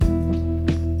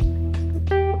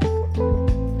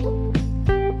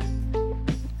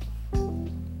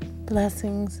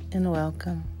Blessings and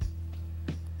welcome.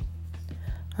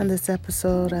 On this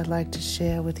episode, I'd like to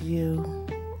share with you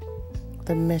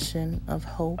the mission of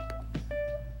hope,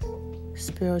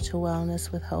 spiritual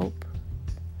wellness with hope.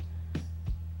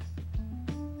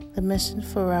 The mission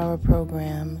for our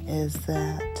program is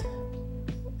that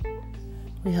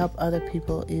we help other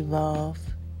people evolve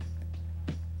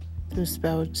through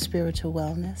spiritual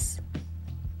wellness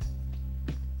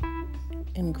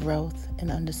and growth and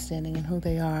understanding in who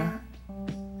they are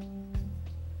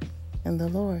in the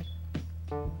Lord.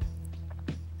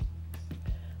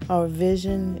 Our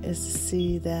vision is to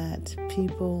see that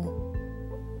people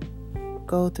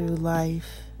go through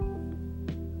life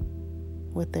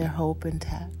with their hope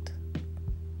intact.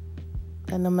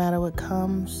 That no matter what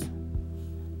comes,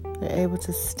 they're able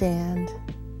to stand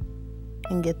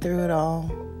and get through it all,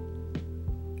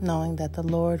 knowing that the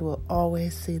Lord will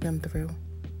always see them through.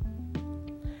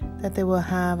 That they will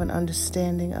have an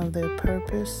understanding of their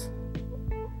purpose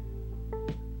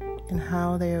and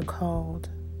how they are called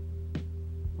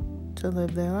to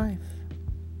live their life.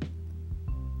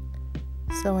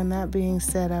 So in that being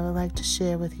said, I would like to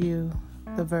share with you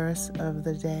the verse of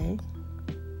the day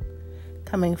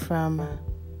coming from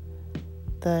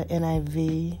the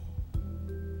NIV,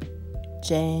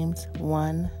 James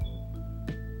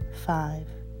 1:5,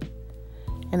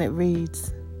 and it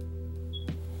reads,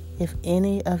 "If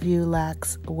any of you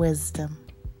lacks wisdom,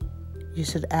 you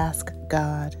should ask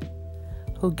God,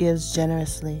 who gives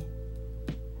generously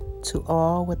to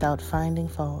all without finding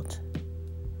fault,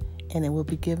 and it will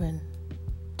be given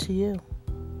to you."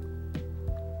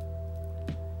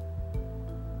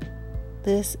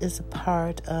 This is a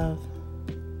part of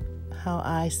how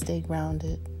I stay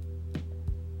grounded,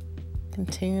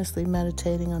 continuously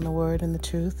meditating on the Word and the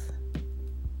truth,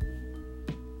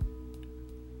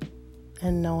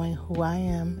 and knowing who I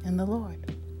am in the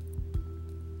Lord.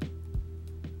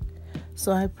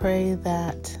 So I pray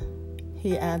that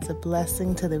He adds a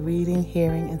blessing to the reading,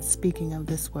 hearing, and speaking of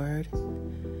this word,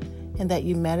 and that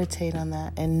you meditate on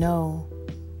that and know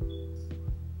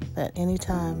that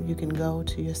anytime you can go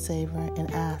to your Savior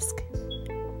and ask,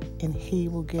 and He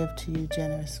will give to you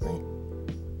generously.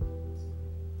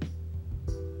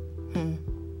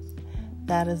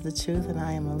 That is the truth, and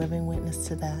I am a living witness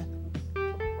to that.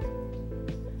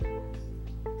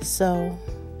 So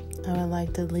I would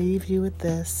like to leave you with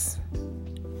this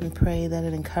and pray that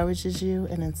it encourages you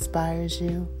and inspires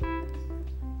you,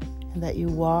 and that you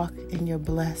walk in your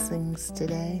blessings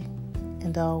today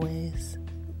and always.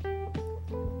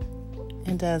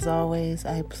 And as always,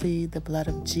 I plead the blood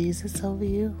of Jesus over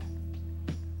you.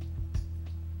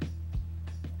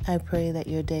 I pray that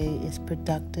your day is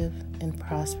productive and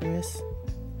prosperous,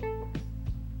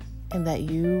 and that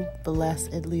you bless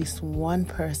at least one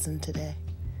person today.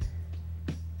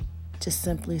 Just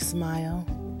simply smile.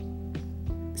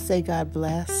 Say God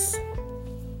bless.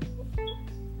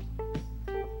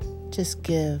 Just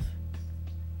give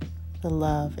the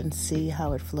love and see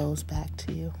how it flows back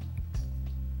to you.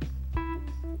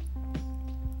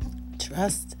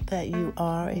 Trust that you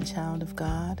are a child of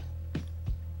God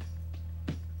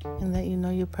and that you know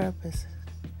your purpose.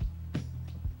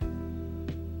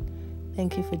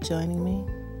 Thank you for joining me.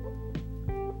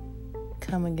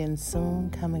 Come again soon.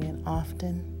 Come again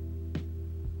often.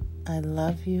 I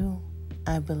love you.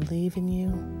 I believe in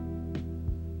you.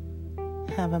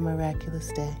 Have a miraculous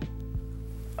day.